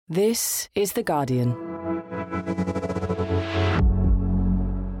This is The Guardian.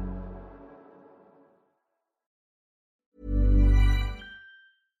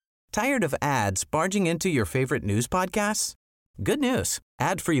 Tired of ads barging into your favorite news podcasts? Good news.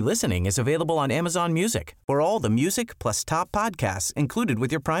 Ad-free listening is available on Amazon Music for all the music plus top podcasts included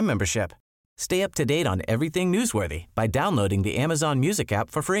with your Prime membership. Stay up to date on everything newsworthy by downloading the Amazon Music app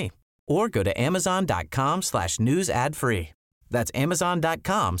for free or go to amazon.com/news ad free. That's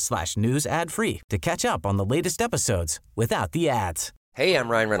amazon.com/news ad free to catch up on the latest episodes without the ads. Hey, I'm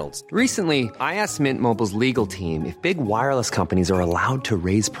Ryan Reynolds. Recently, I asked Mint Mobile's legal team if big wireless companies are allowed to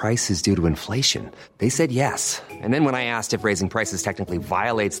raise prices due to inflation. They said yes. And then when I asked if raising prices technically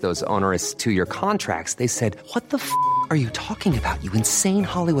violates those onerous two-year contracts, they said, "What the f*** are you talking about, you insane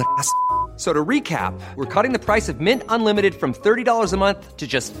Hollywood ass?" So to recap, we're cutting the price of Mint Unlimited from $30 a month to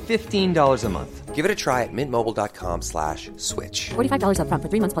just $15 a month. Give it a try at mintmobile.com/switch. $45 up front for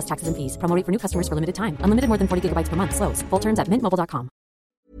 3 months plus taxes and fees. Promo rate for new customers for limited time. Unlimited more than 40 gigabytes per month. Slows full terms at mintmobile.com.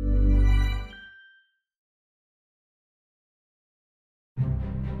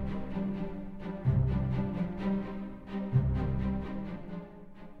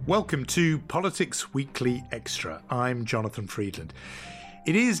 Welcome to Politics Weekly Extra. I'm Jonathan Friedland.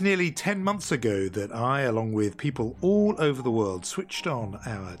 It is nearly 10 months ago that I, along with people all over the world, switched on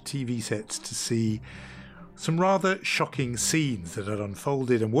our TV sets to see some rather shocking scenes that had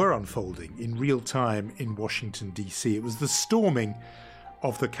unfolded and were unfolding in real time in Washington, D.C. It was the storming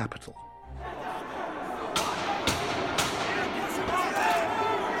of the Capitol.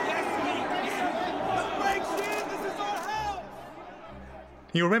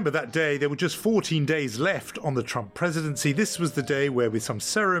 You remember that day, there were just 14 days left on the Trump presidency. This was the day where, with some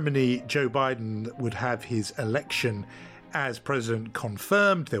ceremony, Joe Biden would have his election as president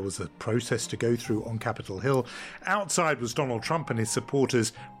confirmed. There was a process to go through on Capitol Hill. Outside was Donald Trump and his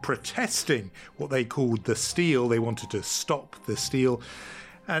supporters protesting what they called the steal. They wanted to stop the steal.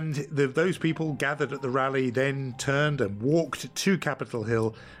 And those people gathered at the rally then turned and walked to Capitol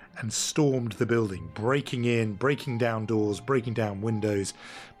Hill and stormed the building, breaking in, breaking down doors, breaking down windows,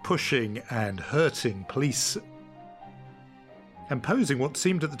 pushing and hurting police, and posing what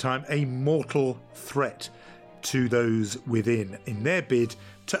seemed at the time a mortal threat to those within in their bid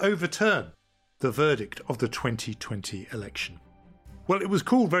to overturn the verdict of the 2020 election. Well, it was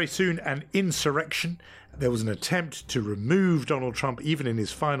called very soon an insurrection. There was an attempt to remove Donald Trump, even in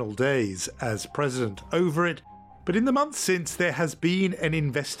his final days as president, over it. But in the months since, there has been an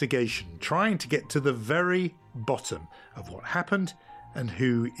investigation trying to get to the very bottom of what happened and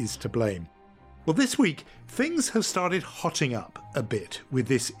who is to blame. Well, this week, things have started hotting up a bit with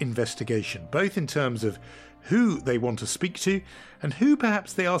this investigation, both in terms of who they want to speak to and who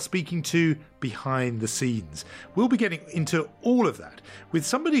perhaps they are speaking to behind the scenes. We'll be getting into all of that with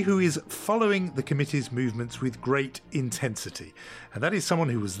somebody who is following the committee's movements with great intensity. And that is someone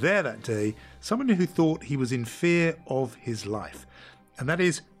who was there that day, someone who thought he was in fear of his life. And that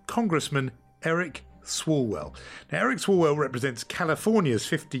is Congressman Eric Swalwell. Now, Eric Swalwell represents California's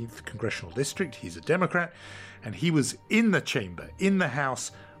 15th congressional district. He's a Democrat, and he was in the chamber, in the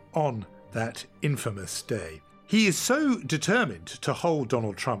House, on that infamous day. He is so determined to hold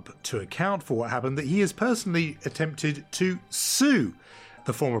Donald Trump to account for what happened that he has personally attempted to sue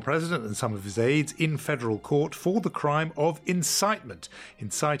the former president and some of his aides in federal court for the crime of incitement,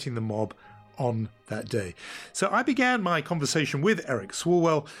 inciting the mob on that day. So I began my conversation with Eric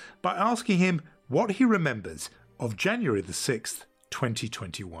Swalwell by asking him what he remembers of January the 6th,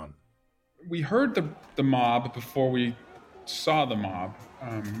 2021. We heard the mob before we saw the mob.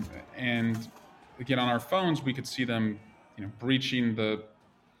 And again, on our phones, we could see them, breaching the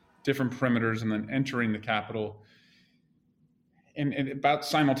different perimeters and then entering the Capitol. And about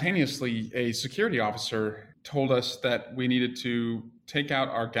simultaneously, a security officer told us that we needed to take out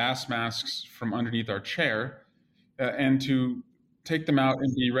our gas masks from underneath our chair and to take them out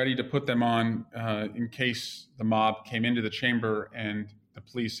and be ready to put them on in case the mob came into the chamber and the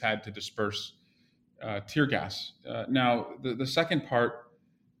police had to disperse tear gas. Now, the second part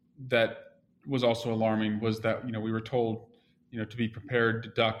that was also alarming was that, we were told, to be prepared to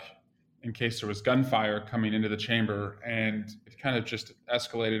duck in case there was gunfire coming into the chamber. And it kind of just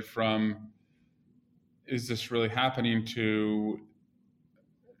escalated from, is this really happening, to,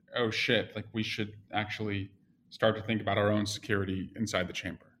 oh shit, like we should actually start to think about our own security inside the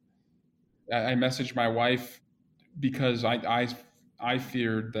chamber. I messaged my wife because I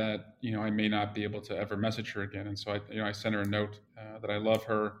feared that, I may not be able to ever message her again. And so I sent her a note that I love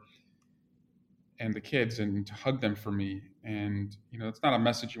her and the kids and to hug them for me. And, it's not a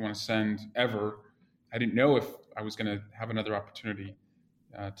message you want to send ever. I didn't know if I was going to have another opportunity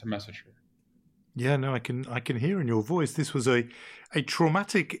to message her. Yeah, no, I can hear in your voice. This was a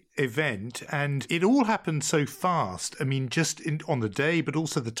traumatic event, and it all happened so fast. I mean, on the day, but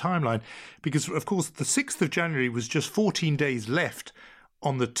also the timeline, because of course the 6th of January was just 14 days left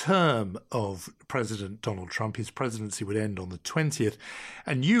on the term of President Donald Trump. His presidency would end on the 20th,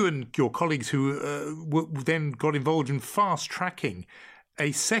 and you and your colleagues who then got involved in fast tracking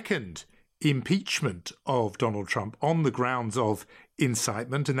a second impeachment of Donald Trump on the grounds of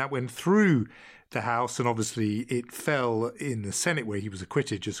incitement, and that went through the House, and obviously it fell in the Senate, where he was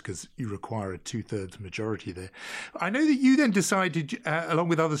acquitted, just because you require a 2/3 majority there. I know that you then decided, along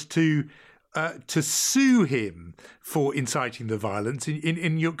with others, to sue him for inciting the violence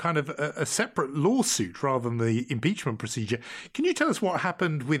in your kind of a separate lawsuit rather than the impeachment procedure. Can you tell us what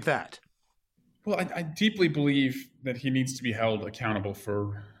happened with that? Well, I deeply believe that he needs to be held accountable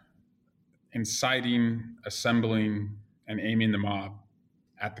for inciting, assembling, and aiming the mob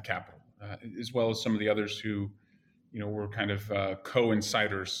at the Capitol, as well as some of the others who, were kind of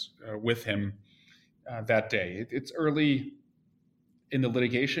co-inciters with him that day. It's early in the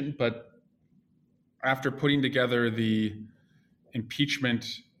litigation, but after putting together the impeachment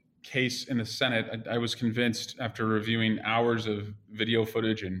case in the Senate, I was convinced, after reviewing hours of video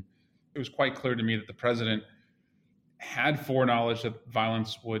footage, and it was quite clear to me that the president had foreknowledge that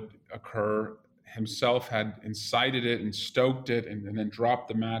violence would occur, himself had incited it and stoked it, and then dropped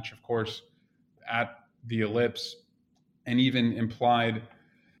the match, of course, at the Ellipse, and even implied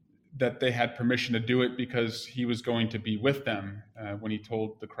that they had permission to do it because he was going to be with them when he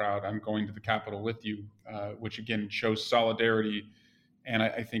told the crowd, "I'm going to the Capitol with you," which again shows solidarity, and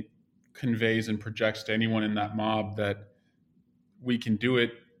I think conveys and projects to anyone in that mob that we can do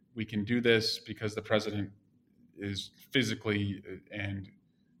it, we can do this, because the president is physically and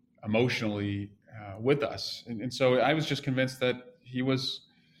emotionally with us. And so I was just convinced that he was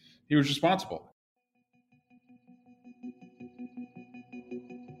responsible.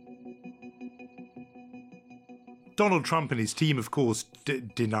 Donald Trump and his team, of course,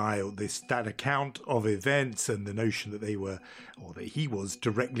 deny that account of events and the notion that that he was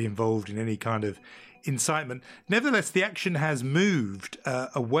directly involved in any kind of incitement. Nevertheless, the action has moved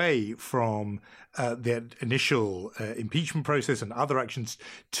away from the initial impeachment process and other actions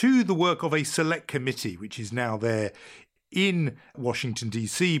to the work of a select committee, which is now there in Washington,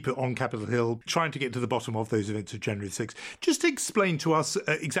 D.C., but on Capitol Hill, trying to get to the bottom of those events of January 6th. Just explain to us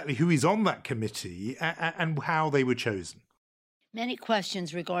exactly who is on that committee and how they were chosen. Many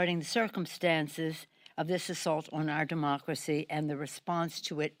questions regarding the circumstances of this assault on our democracy and the response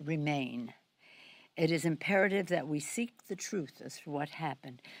to it remain. It is imperative that we seek the truth as to what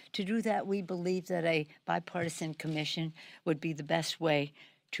happened. To do that, we believe that a bipartisan commission would be the best way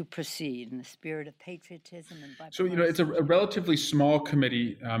to proceed in the spirit of patriotism and bipartisan. So, it's a relatively small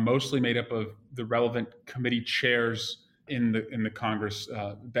committee, mostly made up of the relevant committee chairs in the Congress.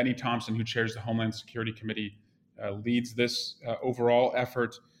 Benny Thompson, who chairs the Homeland Security Committee, leads this overall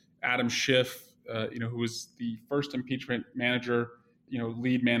effort. Adam Schiff, who was the first impeachment manager,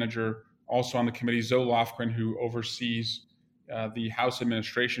 lead manager, also on the committee. Zoe Lofgren, who oversees the House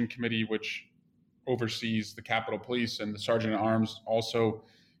Administration Committee, which oversees the Capitol Police, and the Sergeant at Arms, also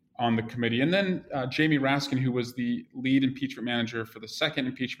on the committee. And then Jamie Raskin, who was the lead impeachment manager for the second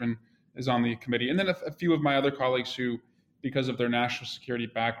impeachment, is on the committee. And then a few of my other colleagues who, because of their national security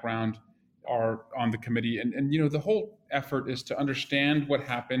background, are on the committee. And the whole effort is to understand what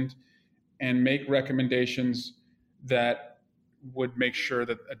happened and make recommendations that would make sure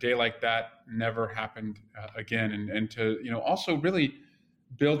that a day like that never happened again. And to, also really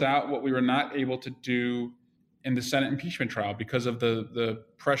build out what we were not able to do in the Senate impeachment trial because of the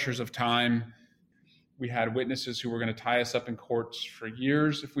pressures of time. We had witnesses who were going to tie us up in courts for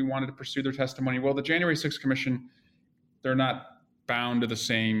years if we wanted to pursue their testimony. Well, the January 6th Commission, they're not bound to the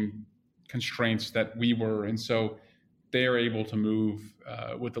same constraints that we were. And so they are able to move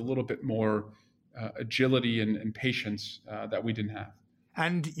with a little bit more agility and patience that we didn't have.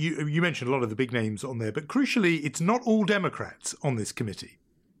 And you mentioned a lot of the big names on there, but crucially, it's not all Democrats on this committee.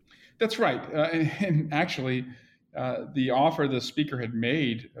 That's right. And actually, the offer the speaker had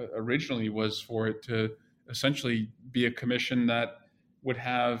made originally was for it to essentially be a commission that would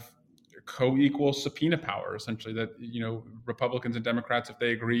have co-equal subpoena power, essentially, that, Republicans and Democrats, if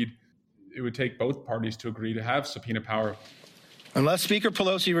they agreed, it would take both parties to agree to have subpoena power. Unless Speaker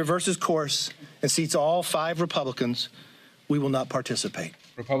Pelosi reverses course and seats all 5 Republicans, we will not participate.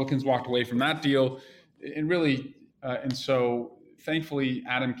 Republicans walked away from that deal, and so thankfully,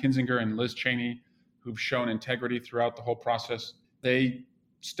 Adam Kinzinger and Liz Cheney, who've shown integrity throughout the whole process, they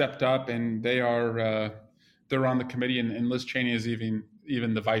stepped up, and they're on the committee. And Liz Cheney has even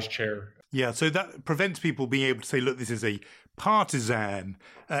even the vice chair. Yeah, so that prevents people being able to say, look, this is a partisan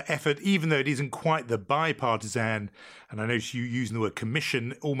effort, even though it isn't quite the bipartisan. And I notice you using the word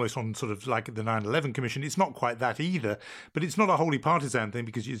commission almost on sort of like the 9/11 commission. It's not quite that either, but it's not a wholly partisan thing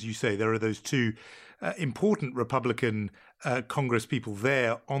because, as you say, there are those two important Republican Congress people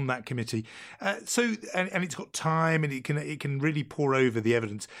there on that committee. And it's got time and it can really pore over the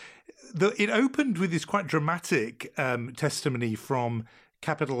evidence. It opened with this quite dramatic testimony from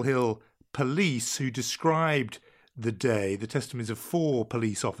Capitol Hill police who described the day, the testimonies of 4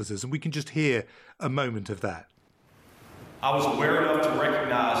 police officers, and we can just hear a moment of that. I was aware enough to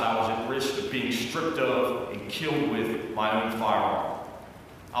recognize I was at risk of being stripped of and killed with my own firearm.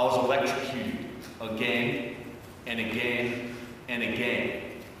 I was electrocuted again and again and again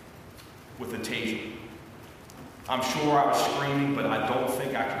with a taser. I'm sure I was screaming, but I don't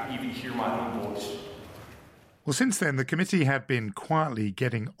think I could even hear my own voice. Well, since then, the committee had been quietly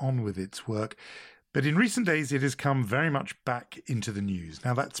getting on with its work, but in recent days it has come very much back into the news.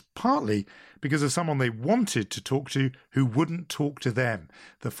 Now, that's partly because of someone they wanted to talk to who wouldn't talk to them,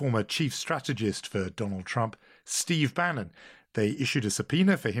 the former chief strategist for Donald Trump, Steve Bannon. They issued a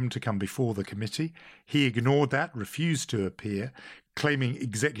subpoena for him to come before the committee. He ignored that, refused to appear, claiming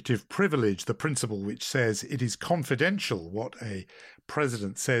executive privilege, the principle which says it is confidential what a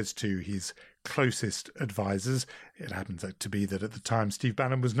president says to his closest advisors. It happens to be that at the time Steve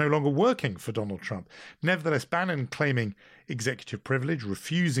Bannon was no longer working for Donald Trump. Nevertheless, Bannon claiming executive privilege,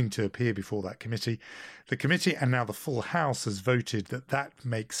 refusing to appear before that committee. The committee and now the full House has voted that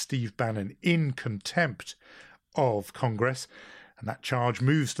makes Steve Bannon in contempt of Congress, and that charge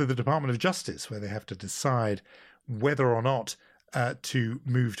moves to the Department of Justice, where they have to decide whether or not to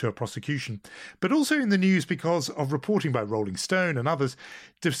move to a prosecution. But also in the news because of reporting by Rolling Stone and others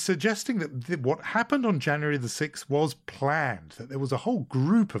suggesting that what happened on January the 6th was planned, that there was a whole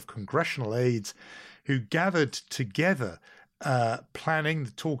group of congressional aides who gathered together planning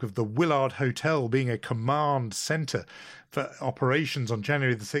the talk of the Willard Hotel being a command center for operations on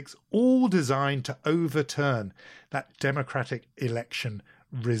January the 6th, all designed to overturn that Democratic election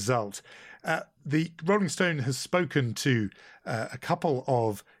result. The Rolling Stone has spoken to a couple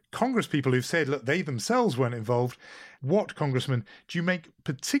of Congress people who've said, look, they themselves weren't involved. What, Congressman, do you make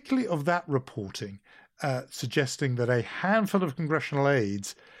particularly of that reporting, suggesting that a handful of congressional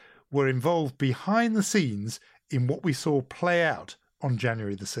aides were involved behind the scenes in what we saw play out on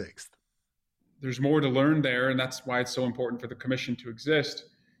January the 6th? There's more to learn there, and that's why it's so important for the commission to exist.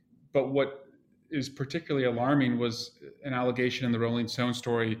 But what is particularly alarming was an allegation in the Rolling Stone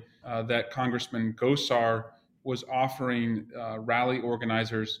story that Congressman Gosar was offering rally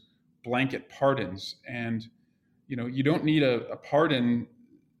organizers blanket pardons. And, you don't need a pardon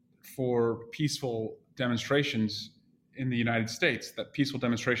for peaceful demonstrations in the United States, that peaceful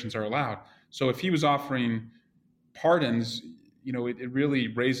demonstrations are allowed. So if he was offering pardons, it really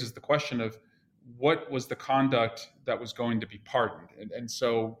raises the question of what was the conduct that was going to be pardoned. And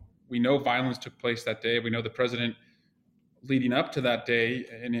so we know violence took place that day. We know the president leading up to that day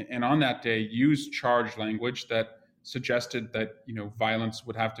and on that day used charged language that suggested that, violence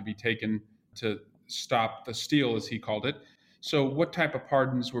would have to be taken to stop the steal, as he called it. So what type of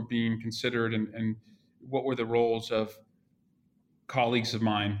pardons were being considered and what were the roles of colleagues of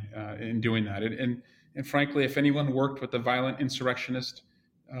mine in doing that? And frankly, if anyone worked with a violent insurrectionist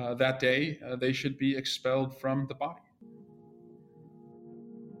that day, they should be expelled from the body.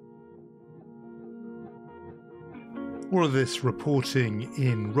 All of this reporting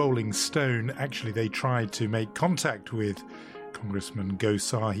in Rolling Stone, actually they tried to make contact with Congressman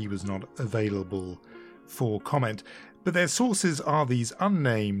Gosar. He was not available for comment. But their sources are these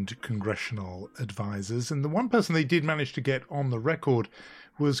unnamed congressional advisors. And the one person they did manage to get on the record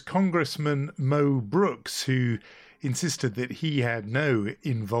was Congressman Mo Brooks, who insisted that he had no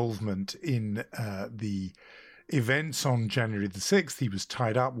involvement in the events on January the 6th. He was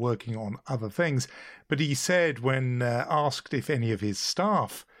tied up working on other things. But he said when asked if any of his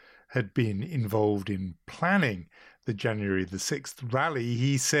staff had been involved in planning the January the 6th rally,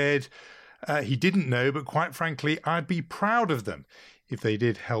 he said he didn't know, but quite frankly, I'd be proud of them if they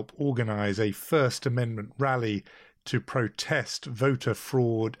did help organize a First Amendment rally to protest voter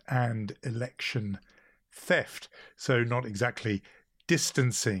fraud and election theft. So not exactly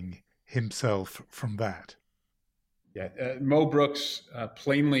distancing himself from that. Yeah, Mo Brooks,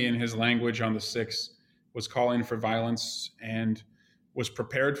 plainly in his language on the 6th, was calling for violence and was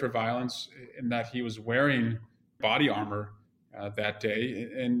prepared for violence in that he was wearing body armor that day.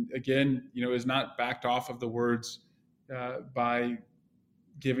 And again, is not backed off of the words by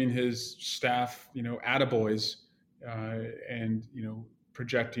giving his staff, attaboys and,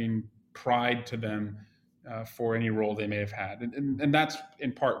 projecting pride to them for any role they may have had. And that's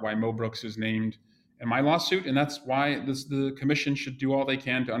in part why Mo Brooks is named in my lawsuit, and that's why the commission should do all they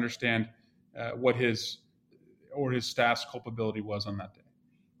can to understand what his or his staff's culpability was on that day.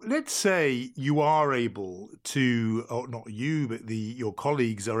 Let's say you are able to, or not you, but your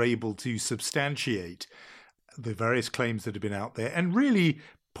colleagues are able to substantiate the various claims that have been out there and really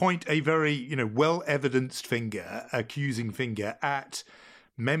point a very, well-evidenced finger, accusing finger at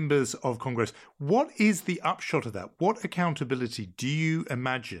members of Congress. What is the upshot of that? What accountability do you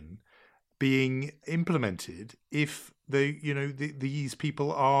imagine being implemented if these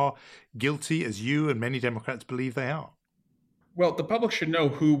people are guilty, as you and many Democrats believe they are? Well, the public should know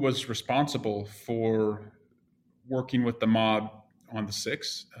who was responsible for working with the mob on the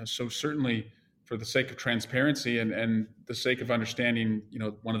 6th. So certainly for the sake of transparency and the sake of understanding,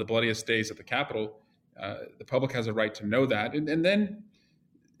 one of the bloodiest days at the Capitol, the public has a right to know that. And then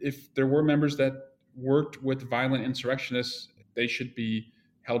if there were members that worked with violent insurrectionists, they should be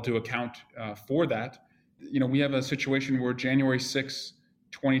held to account for that. We have a situation where January 6,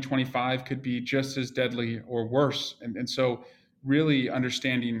 2025 could be just as deadly or worse. And so really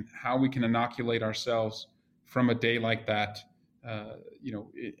understanding how we can inoculate ourselves from a day like that,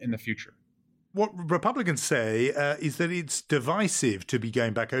 in the future. What Republicans say is that it's divisive to be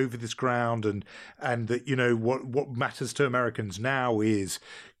going back over this ground and that, what matters to Americans now is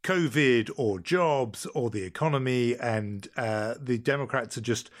COVID or jobs or the economy, and the Democrats are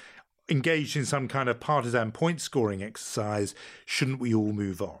just engaged in some kind of partisan point-scoring exercise. Shouldn't we all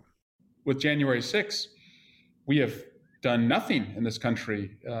move on? With January 6th, we have done nothing in this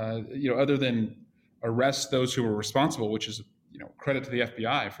country, other than arrest those who were responsible, which is, credit to the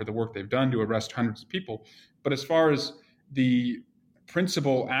FBI for the work they've done to arrest hundreds of people. But as far as the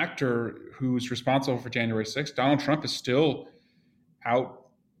principal actor who's responsible for January 6th, Donald Trump is still out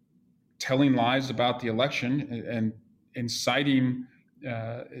telling lies about the election and inciting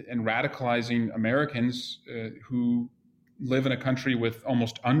and radicalizing Americans who live in a country with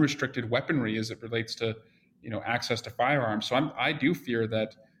almost unrestricted weaponry as it relates to, access to firearms. So I do fear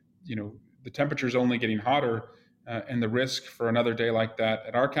that, the temperature is only getting hotter, and the risk for another day like that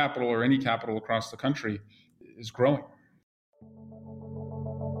at our capital or any capital across the country is growing.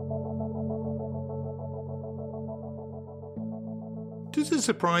 Does it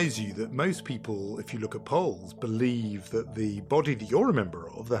surprise you that most people, if you look at polls, believe that the body that you're a member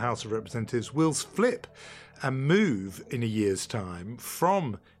of, the House of Representatives, will flip and move in a year's time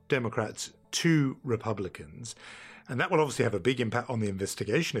from Democrats to Republicans? And that will obviously have a big impact on the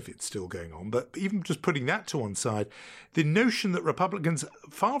investigation if it's still going on. But even just putting that to one side, the notion that Republicans,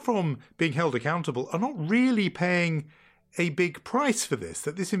 far from being held accountable, are not really paying a big price for this,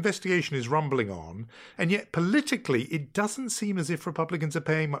 that this investigation is rumbling on, and yet politically it doesn't seem as if Republicans are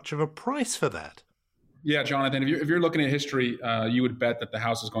paying much of a price for that. Yeah, Jonathan, if you're looking at history, you would bet that the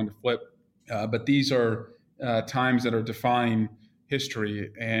House is going to flip. But these are times that are defying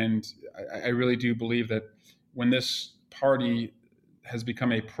history. And I really do believe that when this party has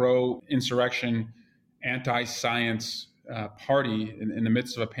become a pro-insurrection, anti-science party in the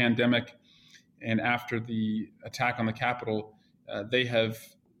midst of a pandemic, and after the attack on the Capitol, they have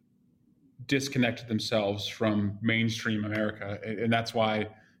disconnected themselves from mainstream America. And that's why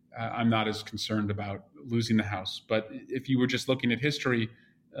I'm not as concerned about losing the House. But if you were just looking at history,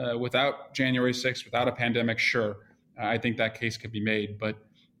 without January 6th, without a pandemic, sure, I think that case could be made. But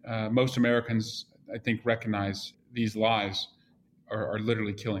most Americans, I think, recognize these lies are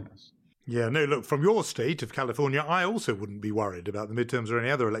literally killing us. Yeah, no, look, from your state of California, I also wouldn't be worried about the midterms or any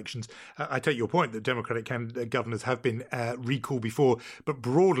other elections. I take your point that Democratic governors have been recalled before, but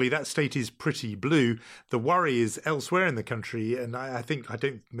broadly that state is pretty blue. The worry is elsewhere in the country, and I don't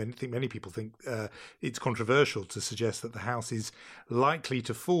think many people think it's controversial to suggest that the House is likely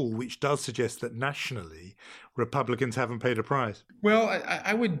to fall, which does suggest that nationally Republicans haven't paid a price. Well,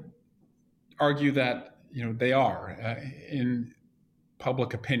 I would argue that they are in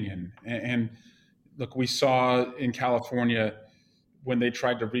public opinion. And look, we saw in California when they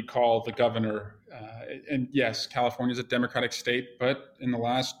tried to recall the governor, and yes, California is a Democratic state, but in the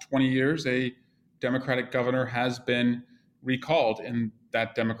last 20 years, a Democratic governor has been recalled in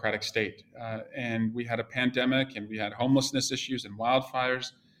that Democratic state. And we had a pandemic and we had homelessness issues and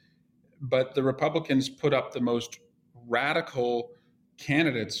wildfires, but the Republicans put up the most radical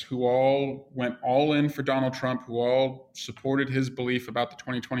candidates who all went all in for Donald Trump, who all supported his belief about the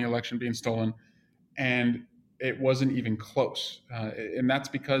 2020 election being stolen, and it wasn't even close. And that's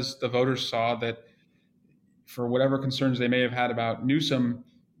because the voters saw that for whatever concerns they may have had about Newsom,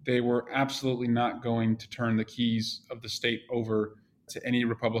 they were absolutely not going to turn the keys of the state over to any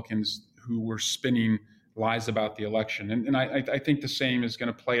Republicans who were spinning lies about the election. And I think the same is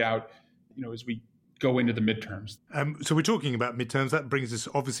going to play out, as we go into the midterms. So we're talking about midterms. That brings us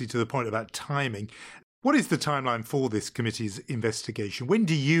obviously to the point about timing. What is the timeline for this committee's investigation? When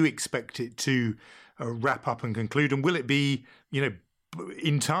do you expect it to wrap up and conclude? And will it be,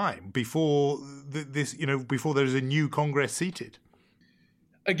 in time before before there's a new Congress seated?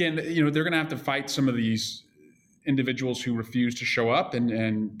 Again, they're going to have to fight some of these individuals who refuse to show up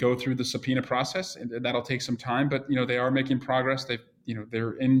and go through the subpoena process, and that'll take some time. But they are making progress.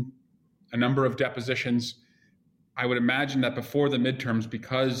 They're in a number of depositions. I would imagine that before the midterms,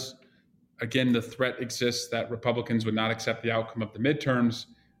 because again the threat exists that Republicans would not accept the outcome of the midterms,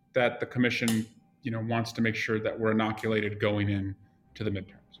 that the commission wants to make sure that we're inoculated going in to the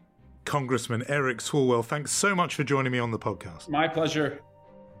midterms. Congressman Eric Swalwell, thanks so much for joining me on the podcast. My pleasure.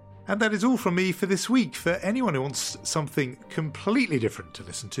 And that is all from me for this week. For anyone who wants something completely different to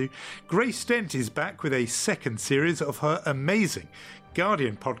listen to, Grace Dent is back with a second series of her amazing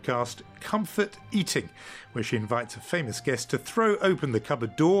Guardian podcast, Comfort Eating, where she invites a famous guest to throw open the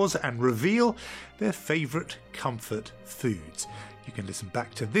cupboard doors and reveal their favourite comfort foods. You can listen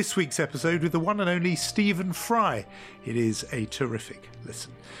back to this week's episode with the one and only Stephen Fry. It is a terrific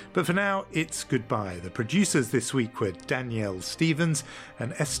listen. But for now, it's goodbye. The producers this week were Danielle Stevens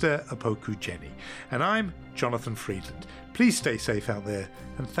and Esther Opoku-Jenny. And I'm Jonathan Friedland. Please stay safe out there,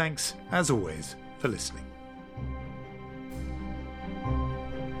 and thanks, as always, for listening.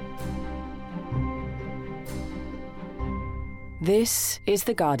 This is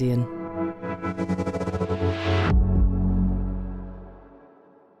The Guardian.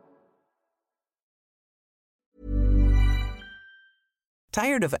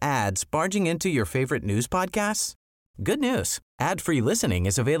 Tired of ads barging into your favorite news podcasts? Good news. Ad-free listening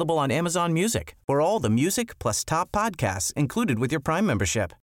is available on Amazon Music for all the music plus top podcasts included with your Prime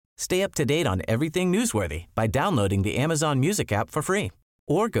membership. Stay up to date on everything newsworthy by downloading the Amazon Music app for free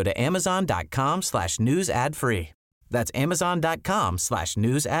or go to amazon.com/news ad free. That's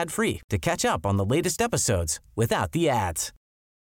amazon.com/news ad free to catch up on the latest episodes without the ads.